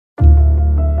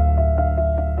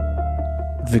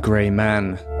the Grey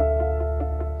Man,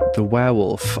 the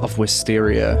Werewolf of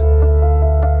Wisteria,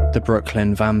 the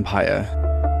Brooklyn Vampire,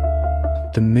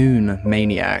 the Moon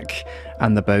Maniac,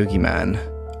 and the Bogeyman,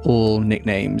 all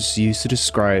nicknames used to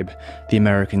describe the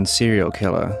American serial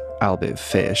killer Albert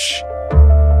Fish.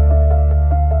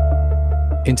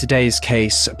 In today's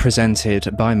case,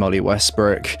 presented by Molly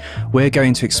Westbrook, we're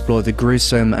going to explore the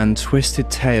gruesome and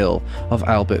twisted tale of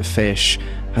Albert Fish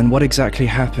and what exactly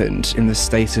happened in the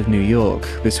state of New York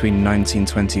between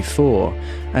 1924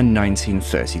 and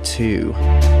 1932.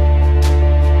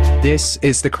 This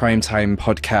is the Crime Time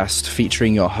podcast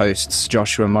featuring your hosts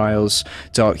Joshua Miles,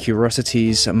 Dark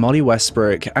Curiosities, Molly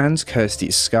Westbrook, and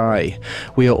Kirsty Skye.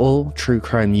 We are all true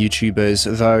crime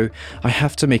YouTubers, though I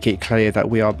have to make it clear that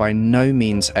we are by no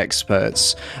means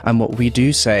experts, and what we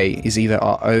do say is either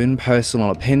our own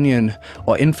personal opinion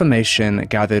or information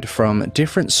gathered from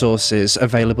different sources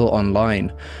available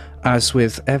online. As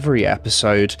with every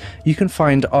episode, you can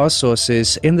find our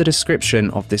sources in the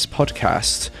description of this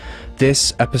podcast.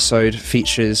 This episode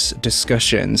features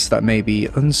discussions that may be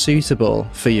unsuitable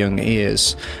for young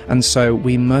ears, and so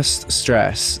we must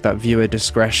stress that viewer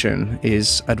discretion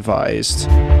is advised.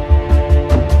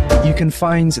 You can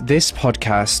find this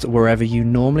podcast wherever you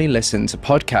normally listen to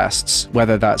podcasts,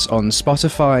 whether that's on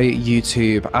Spotify,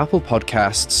 YouTube, Apple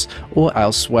Podcasts, or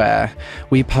elsewhere.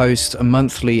 We post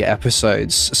monthly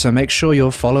episodes, so make sure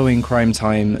you're following Crime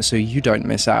Time so you don't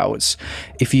miss out.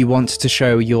 If you want to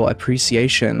show your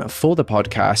appreciation for the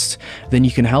podcast, then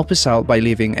you can help us out by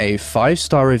leaving a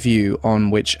 5-star review on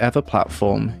whichever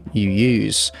platform you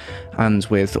use. And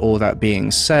with all that being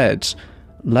said,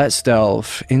 let's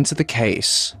delve into the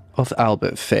case of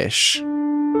Albert Fish.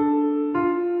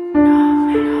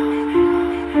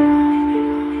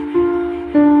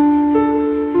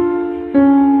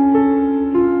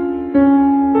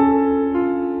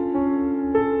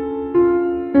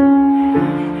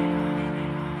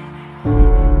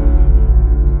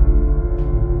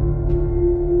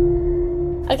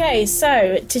 Okay,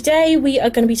 so today we are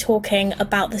going to be talking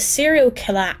about the serial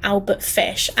killer Albert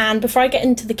Fish, and before I get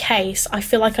into the case, I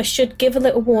feel like I should give a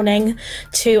little warning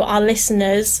to our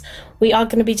listeners. We are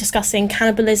going to be discussing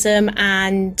cannibalism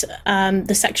and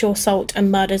the sexual assault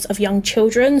and murders of young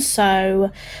children,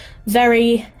 so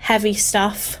very heavy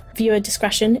stuff. Viewer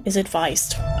discretion is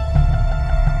advised.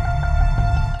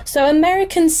 So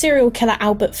American serial killer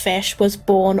Albert Fish was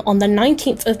born on the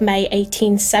 19th of May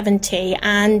 1870,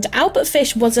 and Albert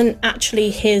Fish wasn't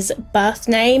actually his birth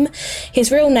name.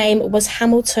 His real name was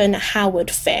Hamilton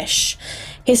Howard Fish.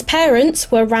 His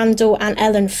parents were Randall and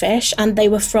Ellen Fish, and they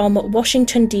were from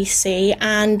Washington, D.C.,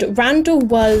 and Randall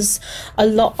was a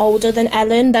lot older than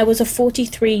Ellen. There was a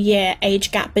 43-year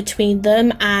age gap between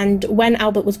them, and when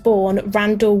Albert was born,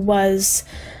 Randall was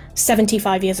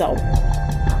 75 years old.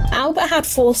 Albert had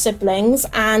 4 siblings,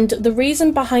 and the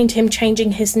reason behind him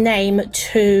changing his name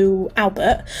to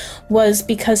Albert was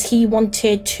because he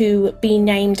wanted to be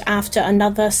named after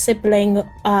another sibling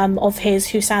of his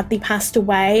who sadly passed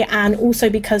away, and also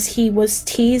because he was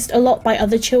teased a lot by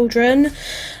other children,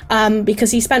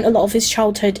 because he spent a lot of his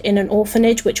childhood in an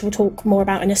orphanage, which we'll talk more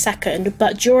about in a second.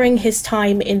 But during his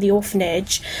time in the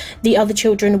orphanage, the other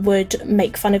children would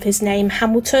make fun of his name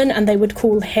Hamilton, and they would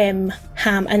call him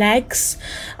Ham and Eggs.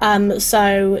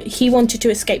 So he wanted to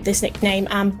escape this nickname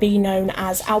and be known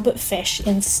as Albert Fish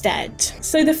instead.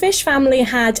 So the Fish family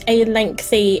had a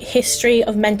lengthy history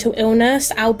of mental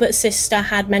illness. Albert's sister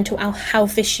had mental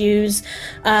health issues.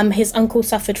 His uncle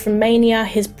suffered from mania.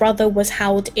 His brother was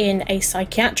held in a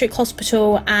psychiatric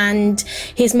hospital, and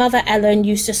his mother Ellen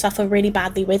used to suffer really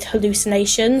badly with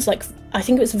hallucinations, like I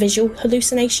think it was visual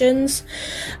hallucinations.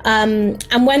 And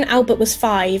when Albert was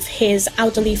 5, his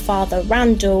elderly father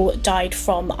Randall died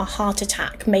from a heart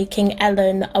attack, making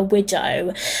Ellen a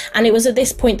widow. And it was at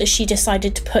this point that she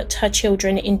decided to put her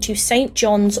children into St.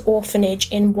 John's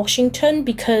Orphanage in Washington,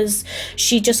 because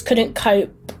she just couldn't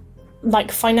cope,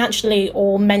 like financially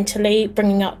or mentally,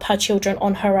 bringing up her children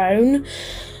on her own.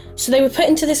 So they were put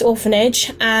into this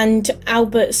orphanage, and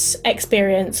Albert's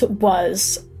experience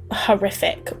was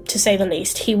horrific, to say the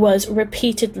least. He was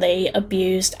repeatedly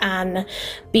abused and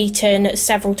beaten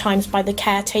several times by the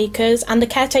caretakers, and the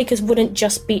caretakers wouldn't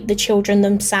just beat the children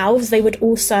themselves, they would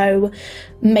also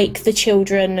make the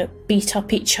children beat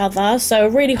up each other. So a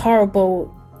really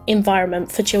horrible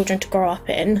environment for children to grow up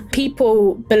in.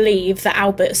 People believe that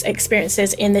Albert's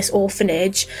experiences in this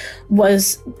orphanage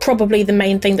was probably the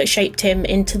main thing that shaped him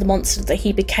into the monster that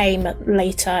he became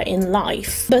later in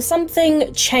life. But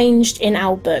something changed in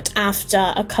Albert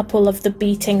after a couple of the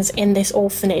beatings in this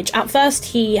orphanage. At first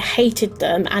he hated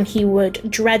them and he would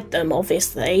dread them,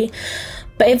 obviously.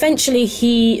 But eventually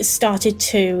he started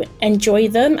to enjoy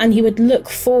them and he would look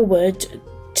forward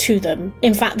to them.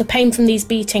 In fact, the pain from these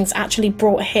beatings actually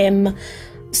brought him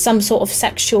some sort of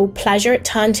sexual pleasure. It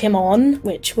turned him on,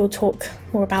 which we'll talk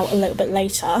more about a little bit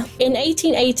later. In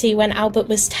 1880, when Albert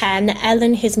was 10,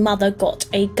 Ellen, his mother, got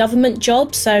a government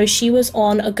job, so she was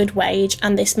on a good wage,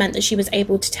 and this meant that she was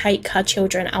able to take her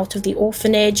children out of the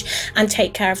orphanage and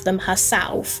take care of them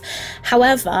herself.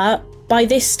 However, by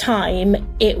this time,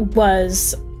 it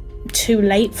was too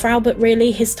late for Albert,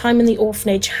 really. His time in the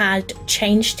orphanage had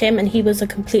changed him and he was a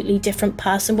completely different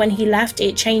person when he left.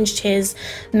 It changed his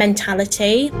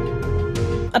mentality.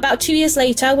 About 2 years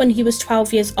later, when he was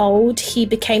 12 years old, he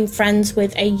became friends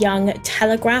with a young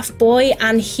telegraph boy,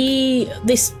 and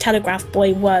this telegraph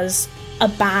boy was a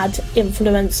bad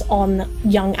influence on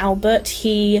young Albert.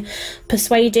 He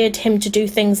persuaded him to do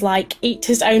things like eat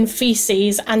his own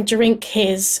feces and drink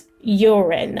his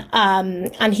urine,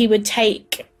 and he would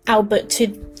take Albert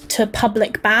to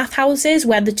public bathhouses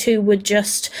where the two would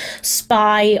just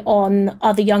spy on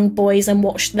other young boys and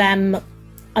watch them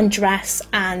undress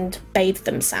and bathe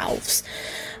themselves.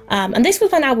 And this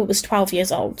was when Albert was 12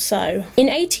 years old. So in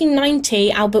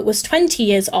 1890, Albert was 20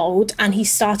 years old and he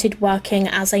started working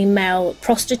as a male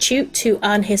prostitute to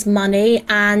earn his money.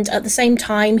 And at the same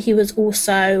time, he was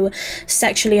also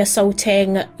sexually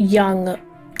assaulting young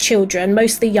children,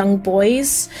 mostly young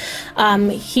boys.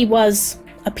 He was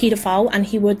a paedophile and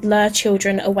he would lure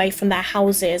children away from their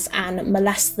houses and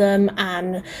molest them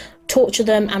and torture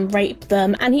them and rape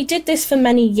them. And he did this for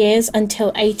many years until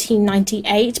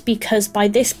 1898, because by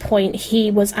this point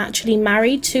he was actually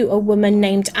married to a woman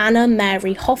named Anna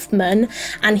Mary Hoffman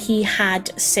and he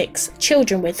had 6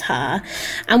 children with her.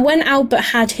 And when Albert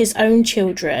had his own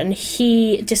children,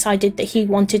 he decided that he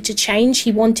wanted to change.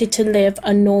 He wanted to live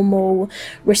a normal,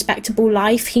 respectable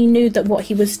life. He knew that what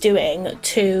he was doing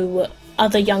to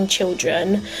other young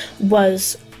children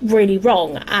was really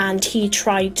wrong and he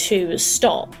tried to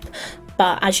stop.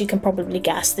 But as you can probably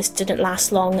guess, this didn't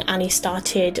last long and he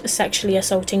started sexually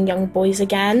assaulting young boys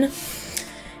again.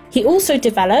 He also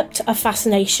developed a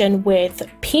fascination with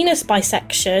penis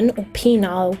bisection, or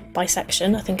penile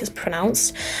bisection, I think it's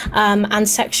pronounced, and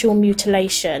sexual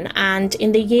mutilation. And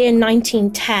in the year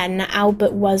 1910,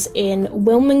 Albert was in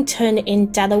Wilmington in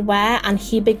Delaware, and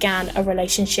he began a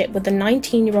relationship with a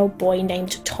 19-year-old boy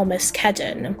named Thomas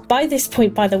Kedden. By this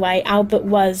point, by the way, Albert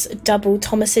was double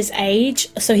Thomas's age,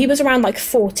 so he was around like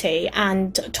 40,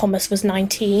 and Thomas was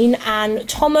 19, and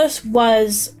Thomas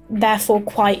was therefore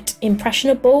quite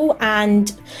impressionable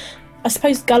and I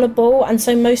suppose gullible, and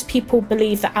so most people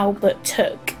believe that Albert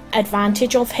took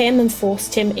advantage of him and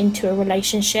forced him into a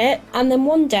relationship. And then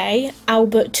one day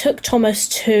Albert took Thomas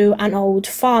to an old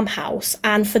farmhouse,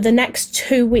 and for the next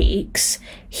 2 weeks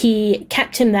he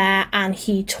kept him there and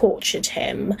he tortured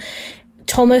him.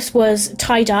 Thomas was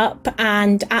tied up,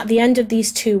 and at the end of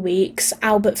these 2 weeks,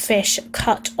 Albert Fish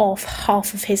cut off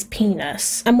half of his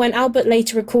penis. And when Albert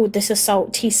later recalled this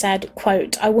assault, he said,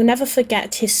 quote, "I will never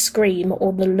forget his scream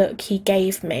or the look he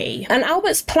gave me." And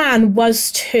Albert's plan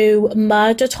was to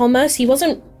murder Thomas. He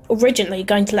wasn't originally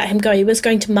going to let him go. He was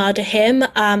going to murder him,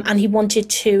 and he wanted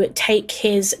to take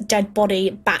his dead body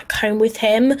back home with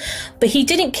him. But he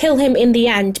didn't kill him in the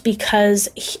end because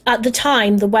at the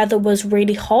time the weather was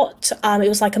really hot. It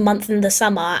was like a month in the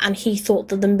summer and he thought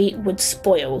that the meat would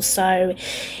spoil. So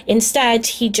instead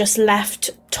he just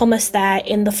left Thomas there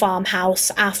in the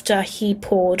farmhouse after he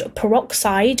poured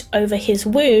peroxide over his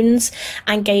wounds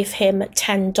and gave him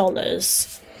 $10.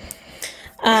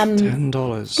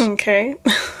 $10. Okay.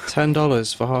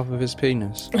 $10 for half of his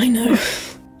penis. I know.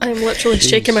 I'm literally Jeez.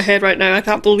 shaking my head right now. I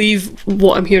can't believe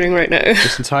what I'm hearing right now.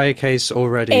 This entire case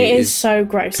already It is so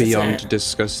gross, beyond isn't it?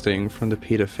 disgusting, from the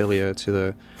paedophilia to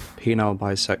the penile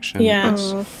bisection. Yeah.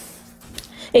 It's-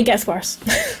 It gets worse.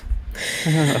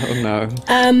 Oh no.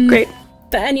 Great.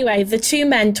 But anyway, the two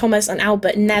men, Thomas and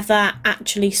Albert, never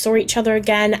actually saw each other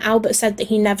again. Albert said that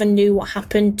he never knew what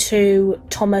happened to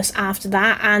Thomas after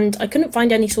that, and I couldn't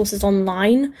find any sources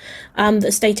online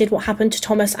that stated what happened to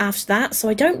Thomas after that, so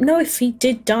I don't know if he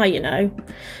did die, you know.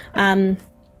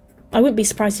 I wouldn't be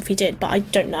surprised if he did, but I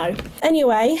don't know.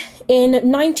 Anyway, in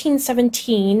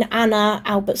 1917, Anna,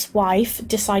 Albert's wife,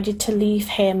 decided to leave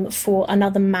him for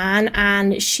another man,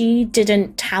 and she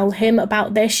didn't tell him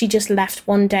about this. She just left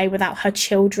one day without her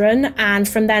children, and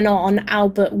from then on,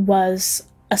 Albert was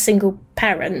a single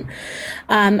parent.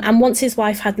 And once his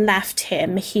wife had left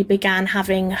him, he began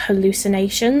having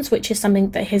hallucinations, which is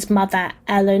something that his mother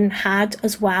Ellen had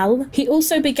as well. He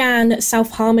also began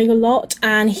self-harming a lot,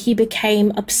 and he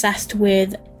became obsessed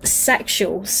with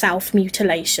sexual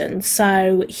self-mutilation.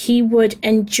 So he would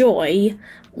enjoy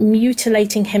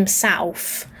mutilating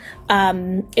himself.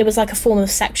 It was like a form of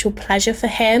sexual pleasure for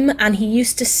him, and he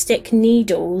used to stick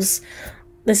needles.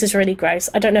 This is really gross.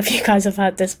 I don't know if you guys have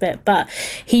heard this bit, but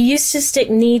he used to stick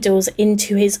needles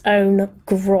into his own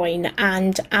groin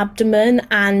and abdomen,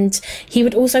 and he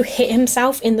would also hit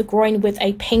himself in the groin with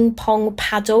a ping pong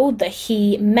paddle that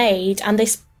he made, and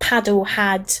this paddle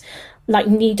had like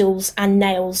needles and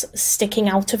nails sticking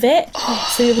out of it.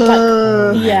 So he would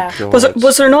like, yeah.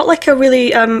 Was there not like a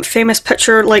really famous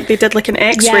picture, like they did like an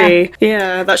X-ray?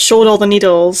 Yeah, that showed all the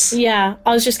needles. Yeah,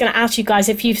 I was just going to ask you guys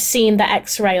if you've seen the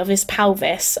X-ray of his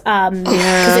pelvis.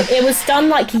 Because it was done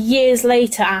like years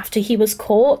later after he was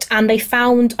caught, and they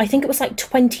found, I think it was like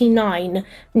 29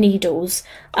 needles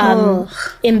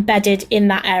embedded in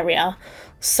that area.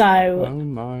 So, oh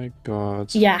my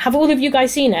god. Yeah, have all of you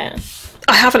guys seen it?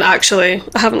 I haven't actually.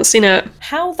 I haven't seen it.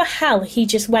 How the hell he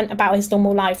just went about his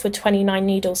normal life with 29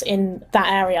 needles in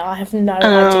that area? I have no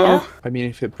idea. I mean,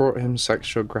 if it brought him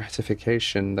sexual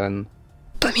gratification, then...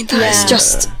 But I mean, that is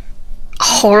just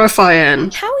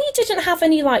horrifying. How he didn't have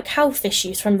any, like, health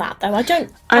issues from that, though? I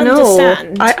don't I know.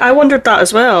 understand. I wondered that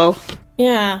as well.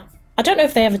 Yeah. I don't know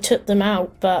if they ever took them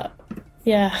out, but...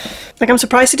 Yeah. Like, I'm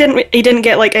surprised he didn't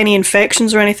get like any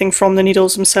infections or anything from the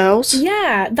needles themselves.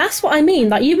 Yeah, that's what I mean.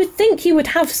 Like, you would think he would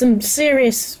have some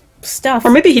serious stuff.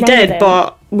 Or maybe he did,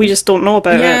 but we just don't know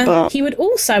about it. But he would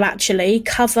also actually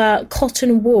cover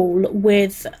cotton wool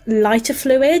with lighter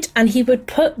fluid, and he would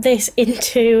put this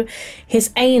into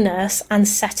his anus and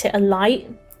set it alight.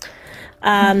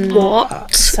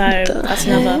 What? So that's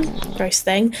another gross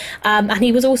thing. And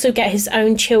he would also get his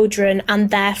own children and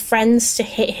their friends to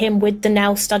hit him with the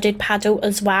nail-studded paddle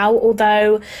as well,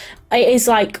 although it is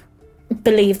like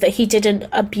believed that he didn't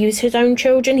abuse his own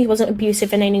children. He wasn't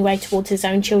abusive in any way towards his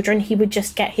own children. He would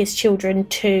just get his children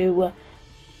to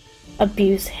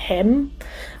abuse him.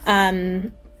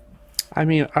 I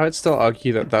mean, I would still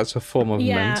argue that that's a form of mental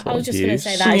abuse. Yeah, I was just going to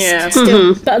say that. Yeah.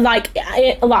 Still, but like,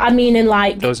 I mean, in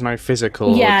like... There was no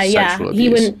physical or sexual abuse. He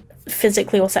wouldn't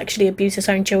physically or sexually abuse his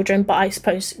own children, but I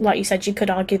suppose, like you said, you could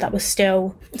argue that was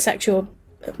still sexual...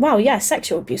 Well, yeah,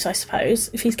 sexual abuse, I suppose,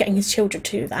 if he's getting his children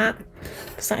to do that,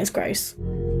 because that is gross.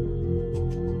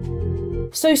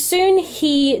 So soon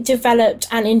he developed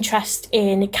an interest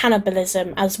in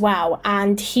cannibalism as well,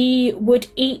 and he would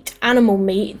eat animal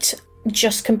meat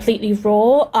just completely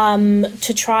raw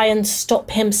to try and stop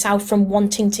himself from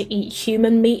wanting to eat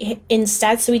human meat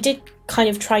instead. So he did kind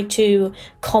of try to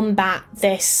combat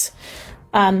this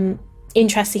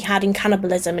interest he had in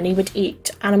cannibalism, and he would eat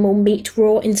animal meat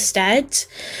raw instead.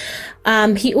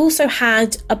 He also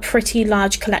had a pretty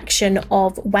large collection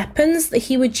of weapons that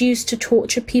he would use to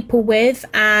torture people with,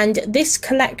 and this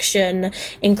collection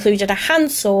included a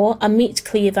handsaw, a meat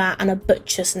cleaver, and a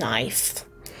butcher's knife.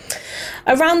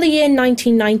 Around the year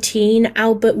 1919,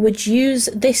 Albert would use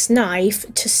this knife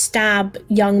to stab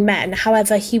young men.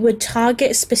 However, he would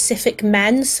target specific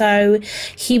men, so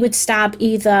he would stab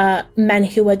either men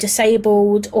who were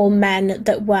disabled or men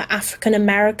that were African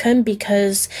American,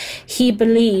 because he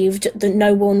believed that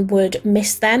no one would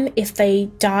miss them if they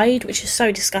died, which is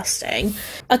so disgusting.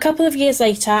 A couple of years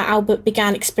later, Albert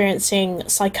began experiencing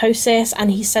psychosis,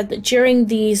 and he said that during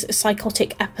these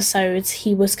psychotic episodes,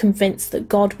 he was convinced that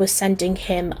God was sending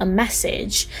him a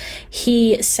message.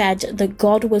 He said that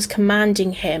God was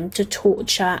commanding him to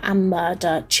torture and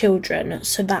murder children,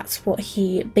 so that's what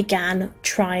he began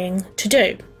trying to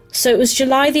do. So it was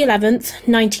July the 11th,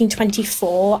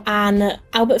 1924, and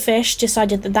Albert Fish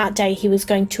decided that that day he was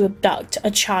going to abduct a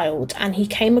child, and he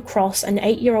came across an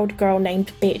 8-year-old girl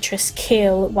named Beatrice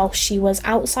Keel while she was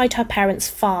outside her parents'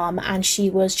 farm and she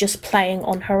was just playing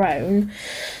on her own.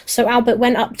 So Albert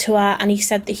went up to her and he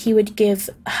said that he would give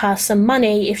her some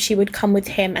money if she would come with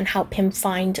him and help him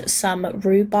find some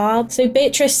rhubarb. So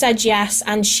Beatrice said yes,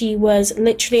 and she was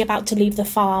literally about to leave the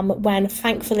farm when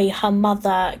thankfully her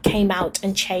mother came out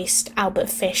and chased Albert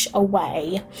Fish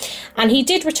away. And he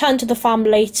did return to the farm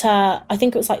later, I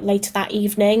think it was like later that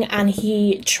evening, and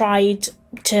he tried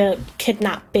to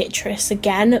kidnap Beatrice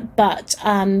again, but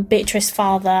Beatrice's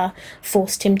father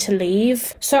forced him to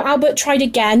leave. So Albert tried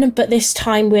again, but this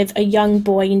time with a young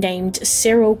boy named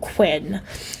Cyril Quinn.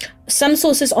 Some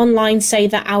sources online say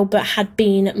that Albert had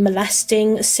been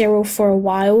molesting Cyril for a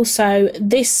while, so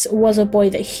this was a boy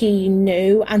that he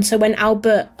knew. And so when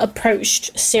Albert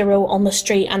approached Cyril on the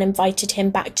street and invited him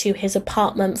back to his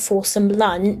apartment for some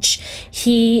lunch,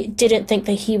 he didn't think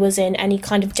that he was in any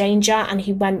kind of danger, and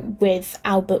he went with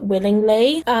Albert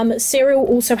willingly. Cyril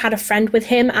also had a friend with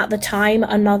him at the time,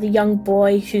 another young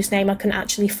boy whose name I couldn't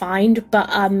actually find, but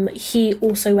he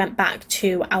also went back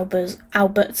to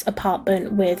Albert's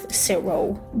apartment with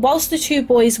Cyril. Whilst the two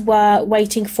boys were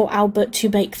waiting for Albert to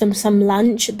make them some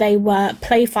lunch, they were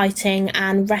play fighting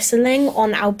and wrestling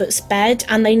on Albert's bed,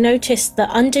 and they noticed that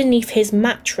underneath his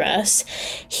mattress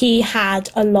he had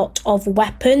a lot of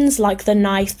weapons like the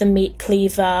knife, the meat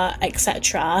cleaver,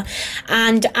 etc.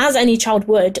 And as any child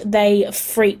would, they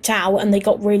freaked out and they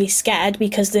got really scared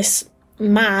because this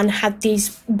man had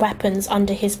these weapons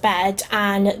under his bed,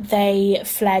 and they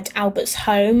fled Albert's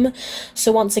home.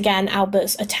 So once again,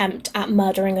 Albert's attempt at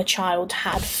murdering a child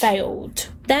had failed.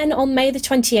 Then on May the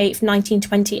 28th,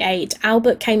 1928,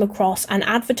 Albert came across an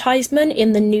advertisement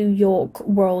in the New York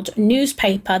World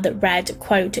newspaper that read,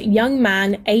 quote, "Young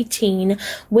man, 18,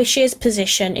 wishes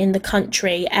position in the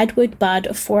country, Edward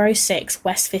Budd, 406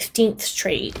 West 15th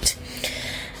Street.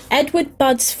 Edward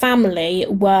Budd's family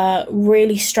were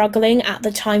really struggling at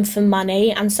the time for money,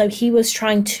 and so he was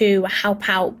trying to help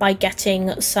out by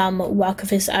getting some work of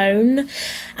his own.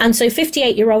 And so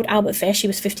 58-year-old Albert Fish, he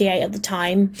was 58 at the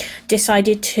time,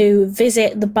 decided to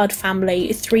visit the Budd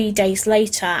family 3 days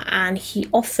later, and he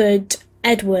offered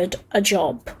Edward a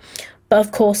job. But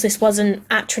of course, this wasn't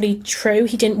actually true.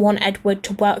 He didn't want Edward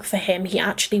to work for him. He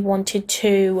actually wanted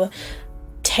to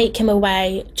take him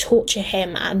away, torture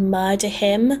him, and murder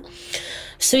him.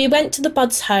 So he went to the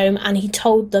Budds' home and he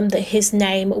told them that his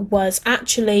name was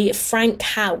actually Frank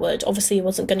Howard. Obviously, he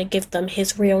wasn't going to give them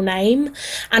his real name.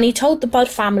 And he told the Budd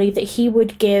family that he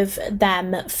would give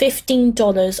them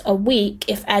 $15 a week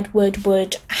if Edward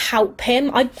would help him.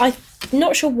 I'm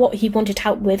not sure what he wanted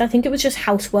help with. I think it was just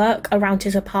housework around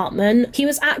his apartment. He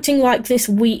was acting like this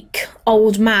weak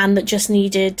old man that just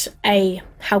needed a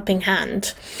helping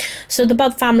hand. So the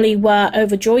Budd family were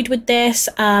overjoyed with this.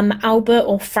 Albert,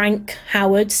 or Frank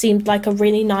Howard, seemed like a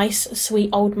really nice,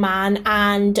 sweet old man,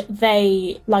 and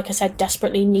they, like I said,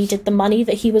 desperately needed the money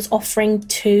that he was offering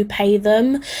to pay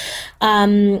them.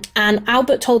 And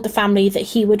Albert told the family that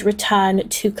he would return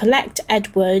to collect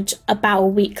Edward about a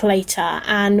week later,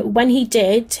 and when he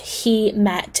did, he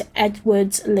met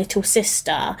Edward's little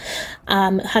sister.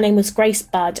 Her name was Grace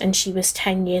Budd, and she was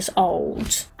 10 years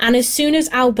old. And as soon as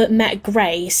Albert met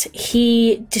Grace,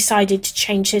 he decided to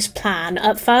change his plan.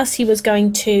 At first, he was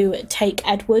going to take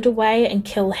Edward away and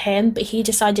kill him, but he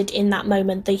decided in that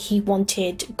moment that he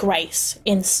wanted Grace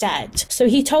instead. So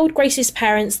he told Grace's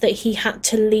parents that he had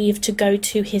to leave to go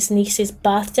to his niece's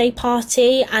birthday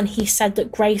party, and he said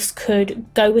that Grace could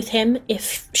go with him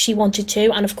if she wanted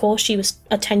to. And of course, she was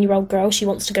a 10-year-old girl. She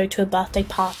wants to go to a birthday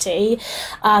party.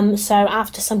 So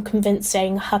after some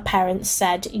convincing, her parents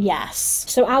said yes.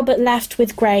 So Albert left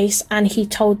with Grace, and he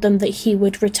told them that he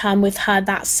would return with her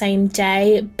that same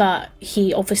day, but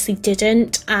he obviously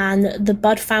didn't, and the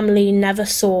Budd family never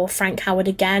saw Frank Howard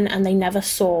again, and they never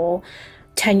saw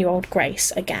 10-year-old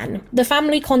Grace again. The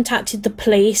family contacted the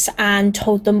police and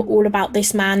told them all about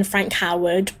this man, Frank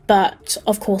Howard, but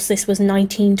of course this was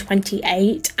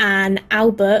 1928 and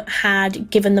Albert had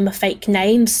given them a fake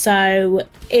name, so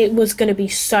it was going to be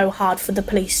so hard for the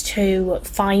police to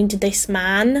find this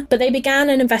man. But they began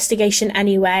an investigation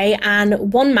anyway,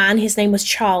 and one man, his name was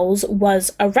Charles,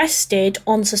 was arrested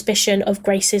on suspicion of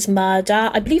Grace's murder.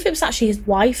 I believe it was actually his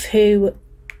wife who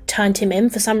turned him in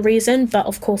for some reason, but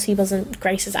of course he wasn't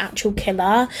Grace's actual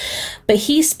killer. But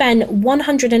he spent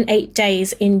 108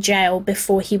 days in jail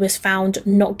before he was found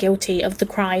not guilty of the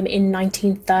crime in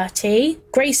 1930.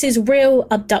 Grace's real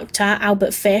abductor,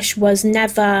 Albert Fish, was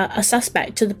never a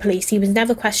suspect to the police. He was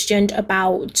never questioned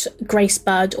about Grace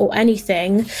Budd or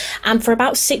anything, and for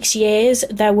about 6 years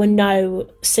there were no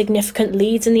significant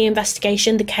leads in the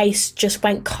investigation. The case just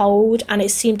went cold, and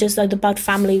it seemed as though the Budd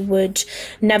family would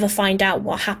never find out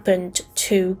what happened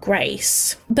to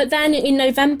Grace. But then in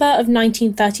November of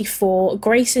 1934,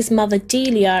 Grace's mother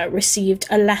Delia received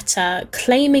a letter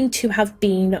claiming to have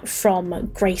been from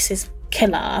Grace's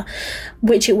killer,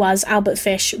 which it was. Albert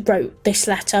Fish wrote this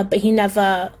letter, but he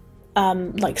never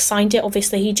signed it.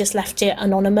 Obviously, he just left it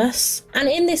anonymous. And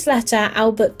in this letter,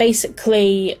 Albert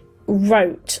basically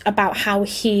wrote about how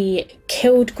he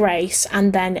killed Grace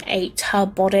and then ate her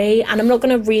body. And I'm not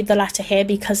going to read the letter here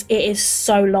because it is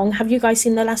so long. Have you guys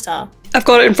seen the letter? I've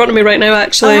got it in front of me right now,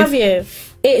 actually. Oh, have you?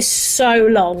 It's so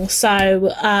long,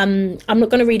 so I'm not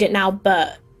going to read it now,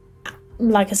 but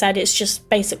like I said, it's just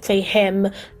basically him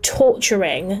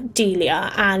torturing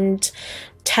Delia and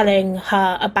telling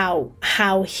her about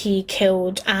how he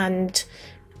killed and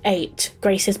ate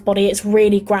Grace's body. It's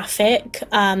really graphic.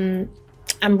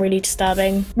 and really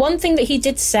disturbing. One thing that he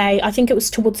did say, I think it was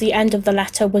towards the end of the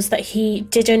letter, was that he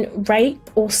didn't rape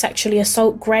or sexually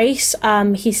assault Grace.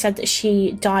 He said that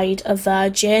she died a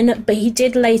virgin, but he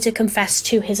did later confess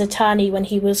to his attorney when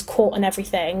he was caught and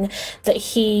everything that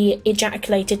he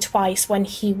ejaculated twice when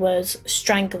he was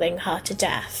strangling her to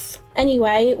death.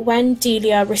 Anyway, when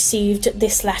Delia received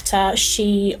this letter,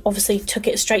 she obviously took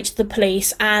it straight to the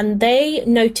police, and they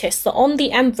noticed that on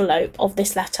the envelope of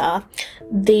this letter,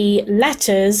 the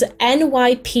letters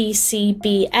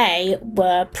NYPCBA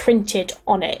were printed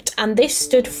on it, and this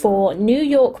stood for New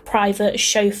York Private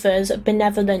Chauffeurs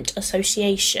Benevolent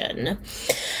Association.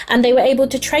 And they were able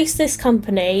to trace this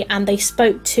company, and they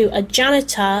spoke to a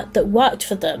janitor that worked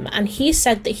for them, and he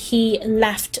said that he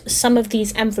left some of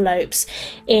these envelopes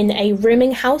in a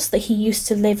rooming house that he used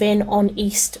to live in on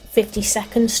East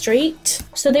 52nd Street.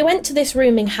 So they went to this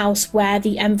rooming house where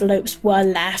the envelopes were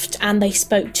left, and they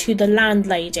spoke to the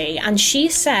landlady, and she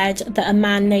said that a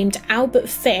man named Albert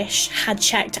Fish had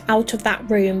checked out of that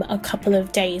room a couple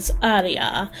of days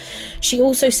earlier. She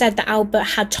also said that Albert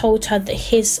had told her that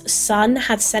his son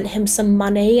had sent him some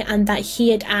money, and that he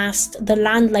had asked the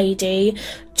landlady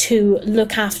to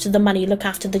look after the money, look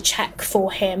after the check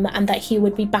for him, and that he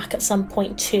would be back at some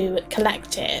point to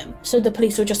collect it. So the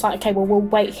police were just like, okay, well, we'll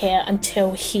wait here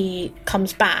until he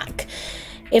comes back.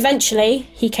 Eventually,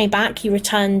 he came back, he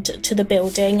returned to the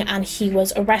building, and he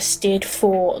was arrested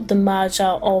for the murder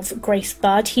of Grace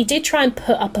Budd. He did try and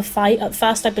put up a fight at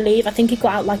first, I believe. I think he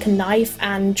got out like a knife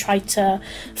and tried to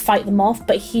fight them off,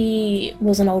 but he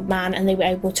was an old man and they were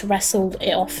able to wrestle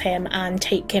it off him and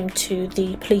take him to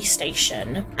the police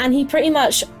station. And he pretty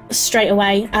much straight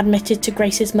away admitted to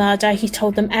Grace's murder. He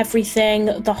told them everything,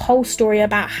 the whole story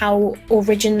about how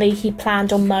originally he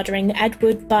planned on murdering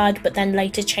Edward Budd, but then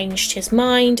later changed his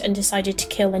mind and decided to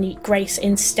kill and eat Grace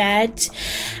instead.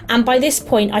 And by this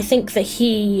point, I think that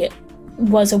he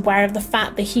was aware of the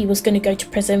fact that he was going to go to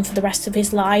prison for the rest of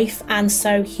his life, and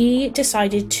so he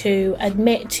decided to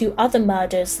admit to other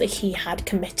murders that he had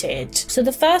committed. So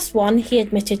the first one he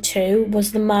admitted to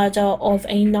was the murder of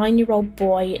a 9-year-old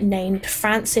boy named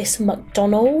Francis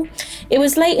McDonnell. It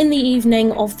was late in the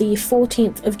evening of the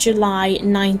 14th of July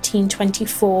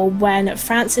 1924 when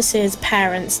Francis's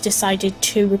parents decided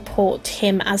to report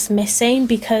him as missing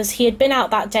because he had been out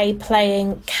that day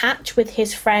playing catch with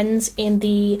his friends in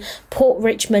the Port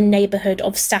Richmond neighbourhood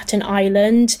of Staten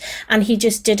Island, and he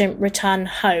just didn't return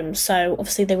home. So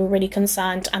obviously they were really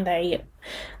concerned and they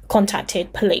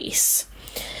contacted police.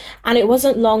 And it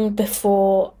wasn't long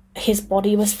before his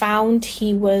body was found.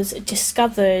 He was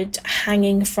discovered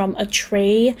hanging from a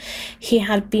tree. He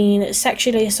had been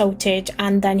sexually assaulted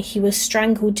and then he was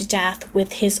strangled to death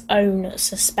with his own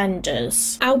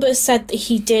suspenders. Albert said that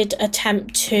he did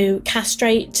attempt to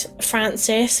castrate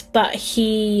Francis, but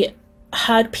he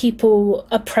heard people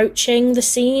approaching the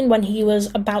scene when he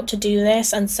was about to do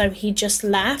this, and so he just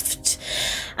left.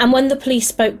 And when the police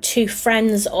spoke to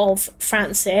friends of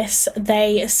Francis,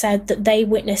 they said that they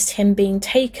witnessed him being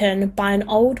taken by an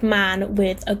old man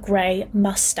with a grey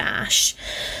moustache.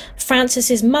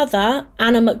 Francis's mother,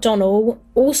 Anna McDonnell,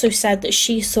 also said that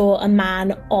she saw a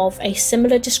man of a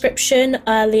similar description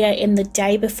earlier in the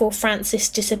day before Francis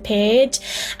disappeared,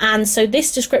 and so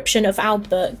this description of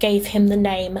Albert gave him the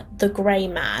name the Grey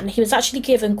Man. He was actually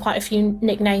given quite a few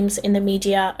nicknames in the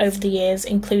media over the years,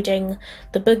 including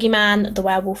the Boogeyman, the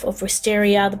Werewolf of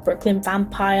Wisteria, the Brooklyn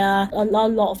Vampire, a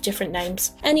lot of different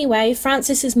names. Anyway,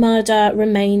 Francis's murder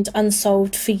remained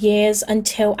unsolved for years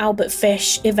until Albert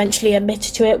Fish eventually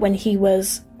admitted to it when he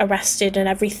was arrested and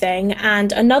everything.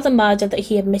 And another murder that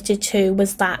he admitted to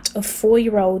was that of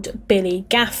 4-year-old Billy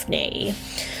Gaffney.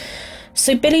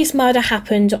 So Billy's murder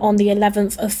happened on the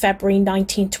 11th of February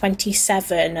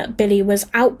 1927. Billy was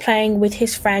out playing with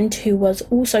his friend who was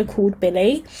also called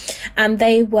Billy, and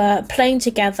they were playing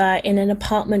together in an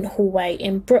apartment hallway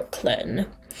in Brooklyn.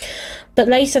 But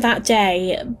later that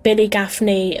day, Billy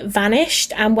Gaffney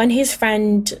vanished, and when his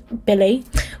friend Billy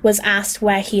was asked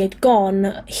where he had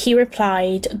gone, he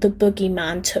replied, "The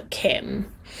boogeyman took him."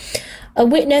 A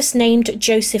witness named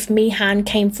Joseph Meehan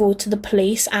came forward to the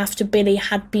police after Billy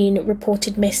had been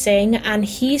reported missing, and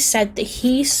he said that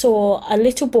he saw a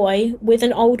little boy with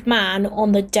an old man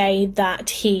on the day that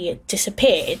he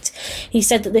disappeared. He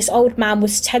said that this old man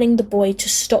was telling the boy to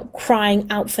stop crying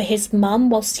out for his mum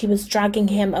whilst he was dragging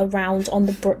him around on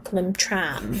the Brooklyn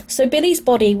tram. So Billy's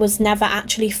body was never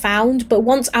actually found, but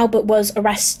once Albert was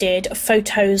arrested,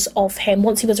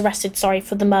 once he was arrested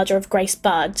for the murder of Grace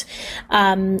Budd,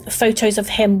 photos of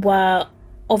him were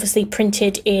obviously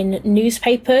printed in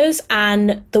newspapers,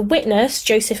 and the witness,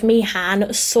 Joseph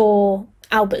Meehan, saw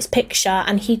Albert's picture,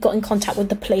 and he got in contact with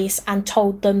the police and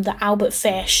told them that Albert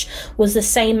Fish was the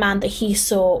same man that he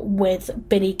saw with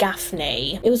Billy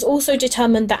Gaffney. It was also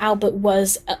determined that Albert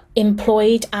was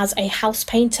employed as a house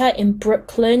painter in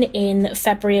Brooklyn in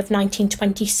February of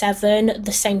 1927,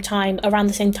 around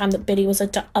the same time that Billy was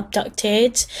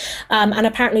abducted. And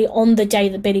apparently on the day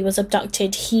that Billy was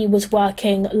abducted, he was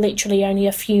working literally only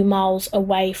a few miles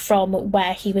away from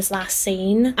where he was last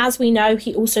seen. As we know,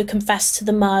 he also confessed to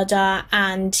the murder,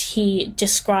 and he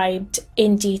described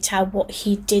in detail what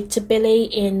he did to Billy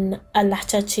in a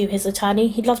letter to his attorney.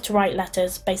 He loved to write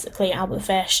letters, basically, Albert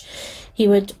Fish. He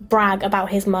would brag about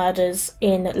his murders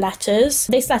in letters.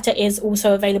 This letter is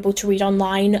also available to read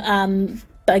online,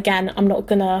 but again, I'm not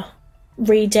gonna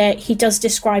read it. He does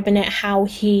describe in it how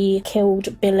he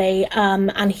killed Billy,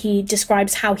 and he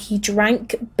describes how he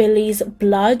drank Billy's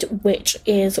blood, which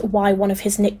is why one of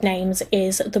his nicknames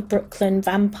is the Brooklyn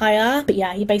Vampire. But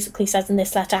yeah, he basically says in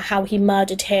this letter how he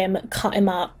murdered him, cut him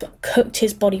up, cooked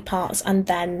his body parts, and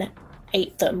then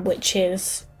ate them, which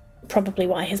is probably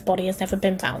why his body has never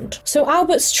been found. So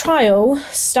Albert's trial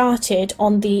started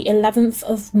on the 11th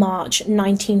of March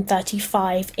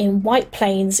 1935 in White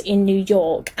Plains in New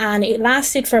York, and it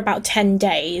lasted for about 10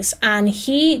 days, and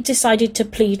he decided to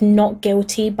plead not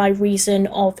guilty by reason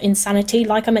of insanity.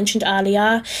 Like I mentioned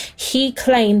earlier, he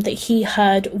claimed that he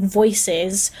heard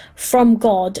voices from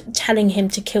God telling him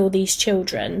to kill these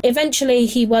children. Eventually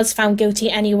he was found guilty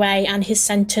anyway, and his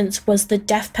sentence was the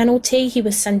death penalty. He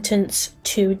was sentenced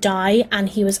to die, and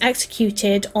he was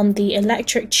executed on the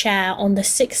electric chair on the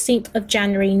 16th of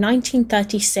January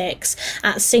 1936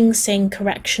 at Sing Sing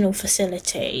Correctional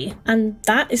Facility. And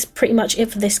that is pretty much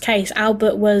it for this case.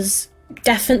 Albert was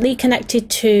definitely connected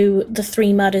to the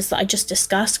three murders that I just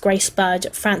discussed: Grace Budd,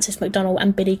 Francis McDonald,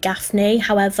 and Billy Gaffney.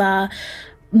 However,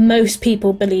 most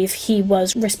people believe he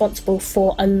was responsible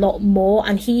for a lot more,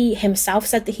 and he himself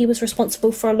said that he was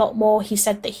responsible for a lot more. He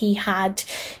said that he had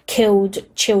killed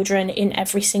children in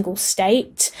every single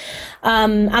state,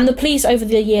 and the police over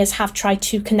the years have tried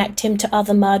to connect him to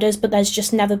other murders, but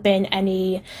there's never been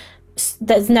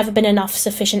enough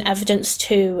sufficient evidence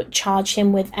to charge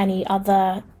him with any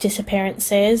other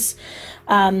disappearances.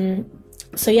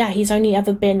 So yeah, he's only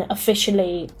ever been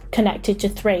officially connected to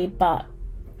 3, but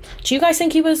do you guys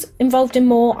think he was involved in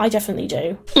more? I definitely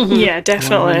do. Mm-hmm. Yeah,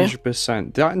 definitely.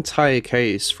 100%. That entire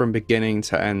case from beginning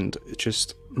to end,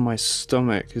 just my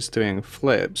stomach is doing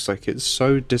flips. Like, it's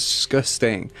so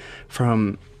disgusting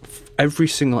from every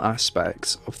single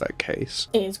aspect of that case.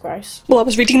 It is gross. Well, I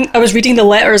was reading the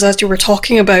letters as you were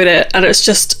talking about it, and it's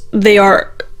just, they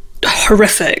are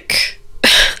horrific.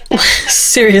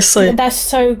 Seriously. They're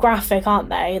so graphic, aren't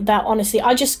they? That honestly,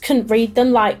 I just couldn't read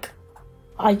them. Like,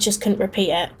 I just couldn't repeat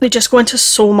it. They just go into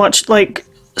so much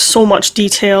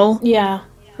detail. Yeah,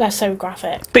 they're so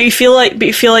graphic. But you feel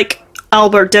like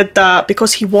Albert did that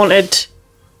because he wanted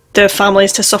the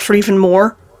families to suffer even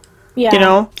more. Yeah. You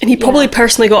know? And he probably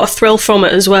personally got a thrill from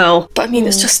it as well. But I mean,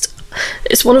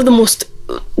 it's one of the most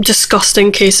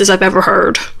disgusting cases I've ever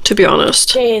heard, to be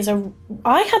honest. It is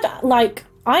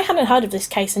I hadn't heard of this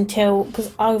case until,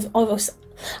 because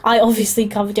I obviously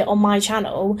covered it on my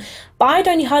channel, but I'd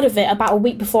only heard of it about a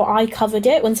week before I covered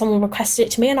it when someone requested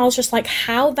it to me, and I was just like,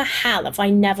 how the hell have I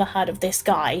never heard of this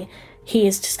guy? He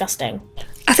is disgusting.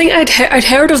 I think I'd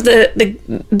heard of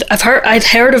I'd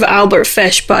heard of Albert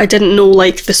Fish, but I didn't know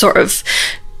like the sort of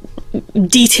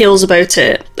details about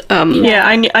it. Yeah,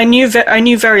 I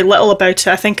knew very little about it.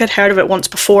 I think I'd heard of it once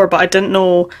before, but I didn't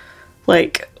know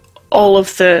like all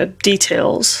of the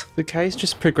details. The case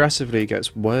just progressively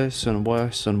gets worse and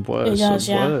worse and worse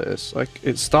worse. Like,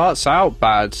 it starts out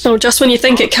bad. Oh, just when you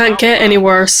think it can't get any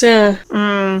worse, yeah.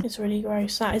 It's really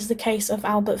gross. That is the case of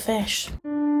Albert Fish.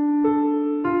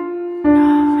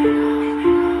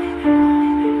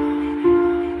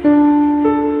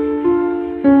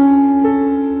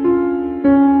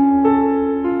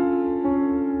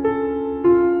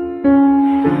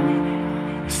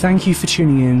 Thank you for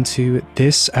tuning in to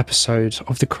this episode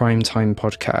of the Crime Time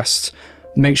podcast.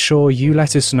 Make sure you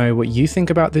let us know what you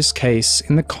think about this case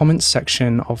in the comments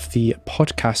section of the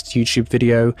podcast YouTube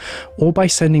video, or by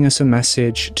sending us a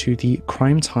message to the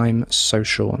Crime Time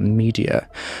social media.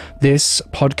 This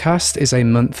podcast is a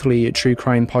monthly true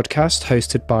crime podcast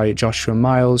hosted by Joshua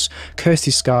Miles, Kirsty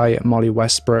Skye, Molly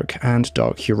Westbrook, and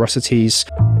Dark Curiosities.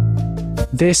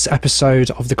 This episode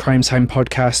of the Crime Time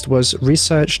podcast was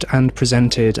researched and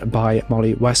presented by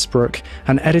Molly Westbrook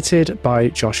and edited by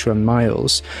Joshua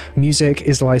Miles. Music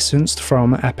is licensed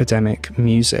from Epidemic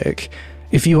Music.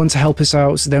 If you want to help us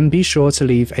out, then be sure to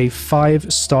leave a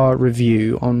 5-star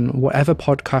review on whatever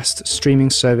podcast streaming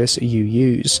service you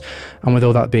use. And with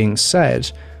all that being said,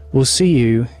 we'll see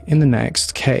you in the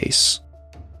next case.